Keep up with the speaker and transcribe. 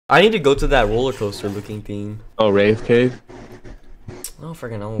I need to go to that roller coaster looking thing. Oh, Rave Cave. I don't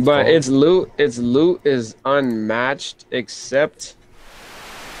freaking know. But its loot is unmatched, except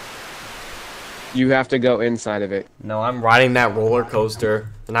you have to go inside of it. No, I'm riding that roller coaster,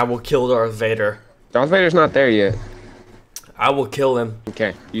 and I will kill Darth Vader. Darth Vader's not there yet. I will kill him.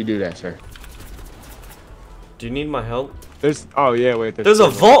 Okay, you do that, sir. Do you need my help? There's. Oh yeah, wait. There's a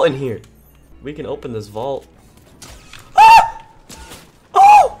vault in here. We can open this vault. Ah!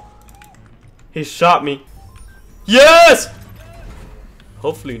 Oh! He shot me. Yes!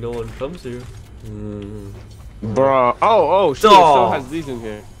 Hopefully no one comes here. Bro. Oh shit. It still has these in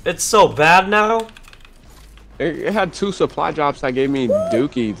here. It's so bad now. It had 2 supply drops that gave me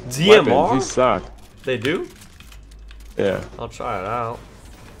dookie DMR? weapons. These suck. They do? Yeah. I'll try it out.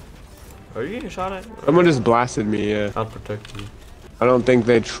 Are you getting shot at? Someone just blasted me, yeah. I'll protect you. I don't think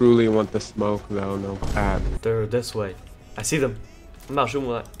they truly want the smoke though, no cap. They're this way. I see them. I'm not shooting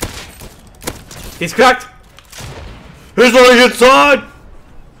with that. He's cracked! He's on inside!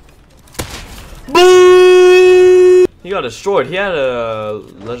 Boom! He got destroyed. He had a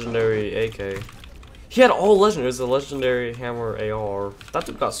legendary AK. He had all legendaries, a legendary hammer AR. That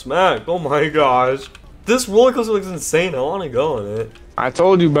dude got smacked. Oh my gosh. This roller coaster looks insane. I want to go on it. I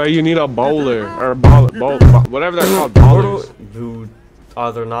told you, bro, you need a bowler. Or whatever they're called, ballers. Dude,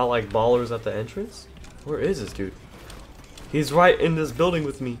 are there not like ballers at the entrance? Where is this dude? He's right in this building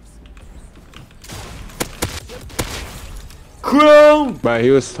with me. Crown! But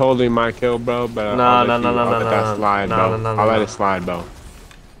he was totally my kill, bro. But Nah, I'll let that slide, bro. I'll let it slide, bro.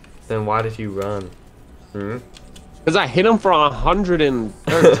 Then why did you run? Because I hit him for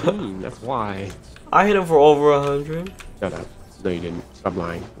 113. That's why. I hit him for over 100. Shut up. No, you didn't. Stop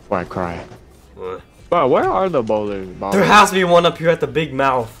lying before I cry. What? Bro, where are the bowlers? There has to be one up here at the big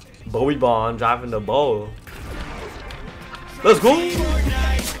mouth. Bowie Bond driving the bowl. Let's go!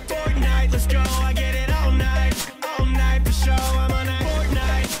 Fortnite, let's go. I get it all night for show. I'm on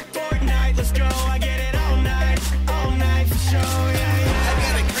Fortnite, let's go. I get it all night for show. I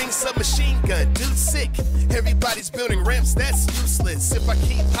got a green submachine gun, dude sick. Everybody's building ramps, that's useless. If I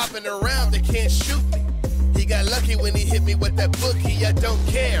keep hopping around, they can't shoot me. He got lucky when he hit me with that bookie, I don't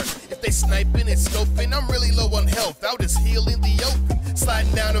care. If they sniping and scoping, I'm really low on health. I'll just heal in the open.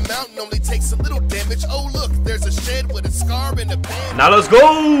 Sliding down a mountain only takes a little damage. Oh look, there's a shed with a scar and a band. Now let's go!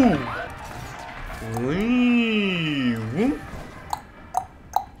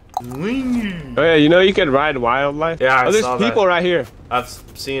 Oh yeah, you know you can ride wildlife? Yeah, there's people right here. I've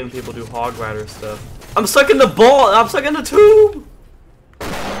seen people do hog rider stuff. I'm stuck in the ball! I'm stuck in the tube!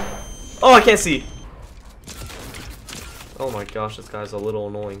 Oh, I can't see. Oh my gosh, this guy's a little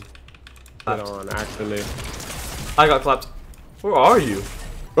annoying. Hold on, actually. I got clapped. Where are you?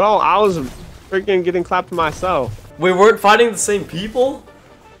 Bro, I was freaking getting clapped myself. We weren't fighting the same people?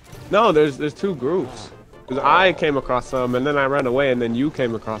 No, there's 2 groups. Because I came across them, and then I ran away, and then you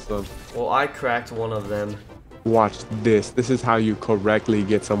came across them. Well, I cracked one of them. Watch this. This is how you correctly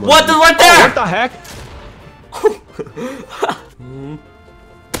get someone. What? They're right there! Oh, what the heck?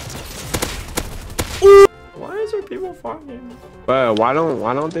 Why is there people fighting? But why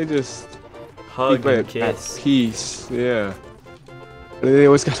don't they just hug keep and it kiss? At peace, yeah. They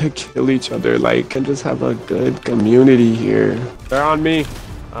always gotta kill each other, like, and just have a good community here. They're on me.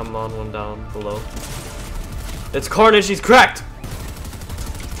 I'm on one down below. It's Carnage, he's cracked!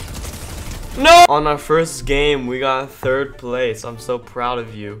 No! On our first game, we got 3rd place. I'm so proud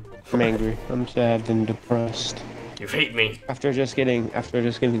of you. I'm angry. I'm sad and depressed. You hate me. After just getting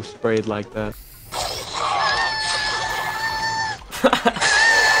sprayed like that.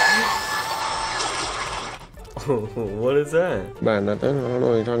 What is that? Man, nothing. I don't know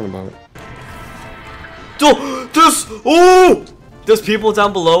what you're talking about. There's people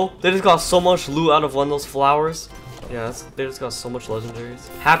down below. They just got so much loot out of one of those flowers. Yeah, they just got so much legendaries.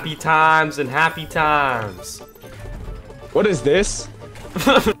 Happy times and happy times. What is this?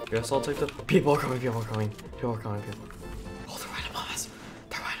 Guess I'll take the people are coming. People are coming. Oh, they're right above us.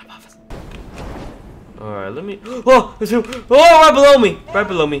 They're right above us. All right, let me. Oh, there's two. Oh, right below me. Right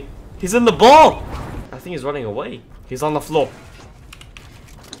below me. He's in the ball. I think he's running away. He's on the floor.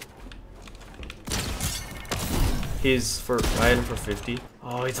 He's for, I hit him for 50.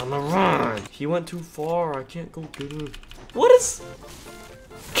 Oh, he's on the run. He went too far. I can't go get him. What is?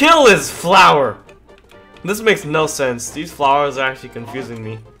 Kill his flower. This makes no sense. These flowers are actually confusing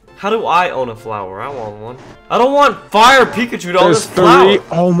me. How do I own a flower? I want one. I don't want Fire Pikachu to own this flower.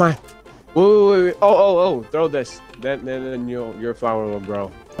 Oh my. Wait. Oh. Throw this. Then your flower will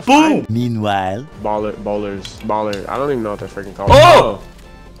grow. Boom. Meanwhile. Baller. I don't even know what they're freaking called. Oh!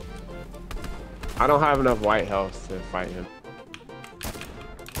 I don't have enough white health to fight him.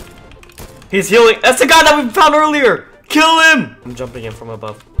 He's healing. That's the guy that we found earlier. Kill him. I'm jumping in from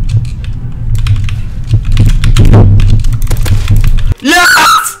above.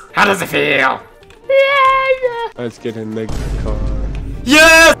 Yes! How does it feel? Yeah. Let's get in the car.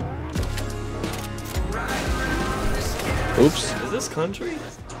 Yes! Oops. Is this country?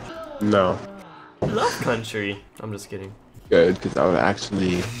 No. I love country. I'm just kidding. Good, because I would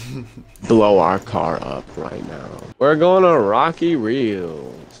actually blow our car up right now. We're going on Rocky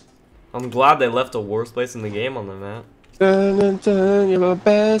Reels. I'm glad they left the worst place in the game on the map. Dun, dun, dun, you're my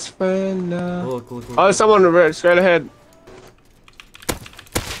best friend now. Look. Oh, there's someone straight ahead.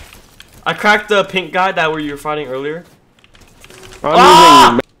 I cracked the pink guy that you were fighting earlier.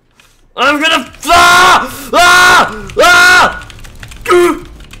 I'm I'm gonna Gah!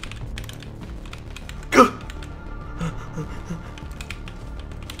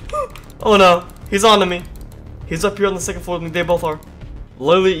 Oh no, he's on to me. He's up here on the second floor with me. They both are.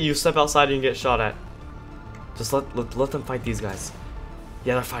 Literally, you step outside and you get shot at. Just let them fight these guys.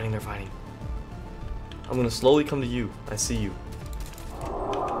 Yeah, they're fighting. I'm gonna slowly come to you. I see you.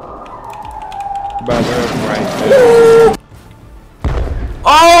 But we're right there.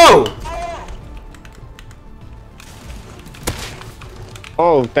 Oh!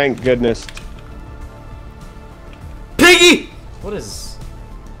 Oh, thank goodness. Piggy! What is...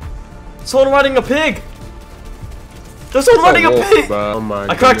 Someone riding a pig! There's someone riding a pig! Oh my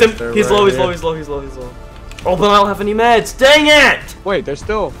I cracked him! goodness, He's they're low, right he's low. Oh, but I don't have any meds! Dang it! Wait, they're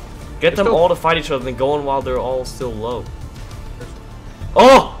still... Get them all to fight each other and go in while they're all still low.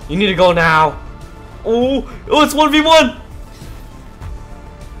 Oh! You need to go now! Oh, it's 1v1!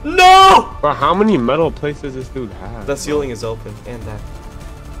 No! Bro, how many metal plates does this dude have? The ceiling is open, and that.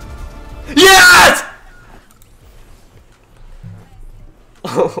 Yes!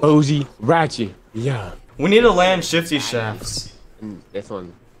 Ozy, Ratchet, yeah. We need to land shifty shafts. And this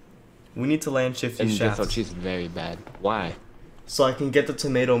one. We need to land shifty And this one, shafts. she's very bad. Why? So I can get the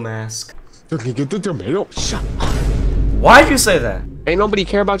tomato mask. You can get the tomato. Shut up. Why did you say that? Ain't nobody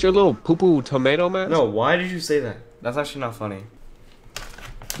care about your little poo-poo tomato mask? No, why did you say that? That's actually not funny.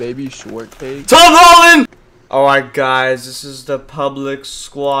 Baby shortcake. Tom Holland! Alright guys, this is the public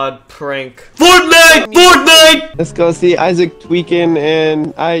squad prank. Fortnite! Let's go see Isaac tweaking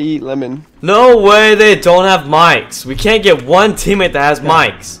and I eat lemon. No way they don't have mics. We can't get one teammate that has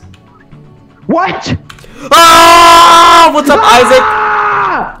mics. What? Ah! What's up,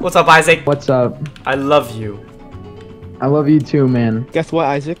 Isaac? What's up, Isaac? What's up? I love you. I love you too, man. Guess what,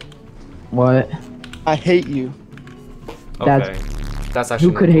 Isaac? What? I hate you. Okay. That's actually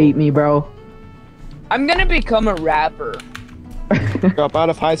Who could hate me, bro? I'm gonna become a rapper. Drop out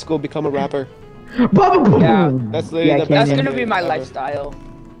of high school, become a rapper. Yeah. That's literally the Canyon. That's best gonna be thing my ever. lifestyle.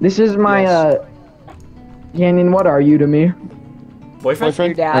 This is my, Yes. Canyon, what are you to me? Boyfriend?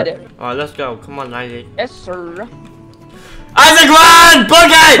 Your dad. Alright, let's go. Come on, Isaac. Yes, sir. Isaac, run!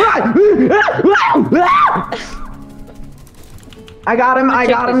 Book it! I got him,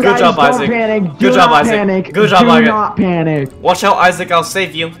 Good guys. job, Don't Isaac. panic. Good Do job, not Isaac. Panic. Good job, Do Isaac. not panic. Watch out, Isaac. I'll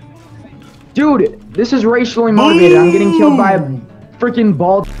save you. Dude, this is racially motivated. I'm getting killed by a freaking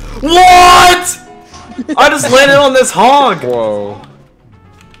bald. What? I just landed on this hog. Whoa.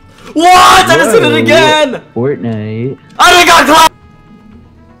 What? I just did it again. Fortnite. I got caught.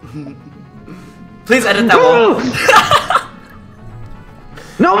 Please edit that wall.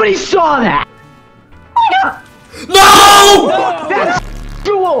 Nobody saw that. No! That's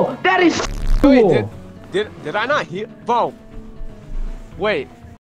cool. That is cool. Wait, did I not hear? Bro. Wait.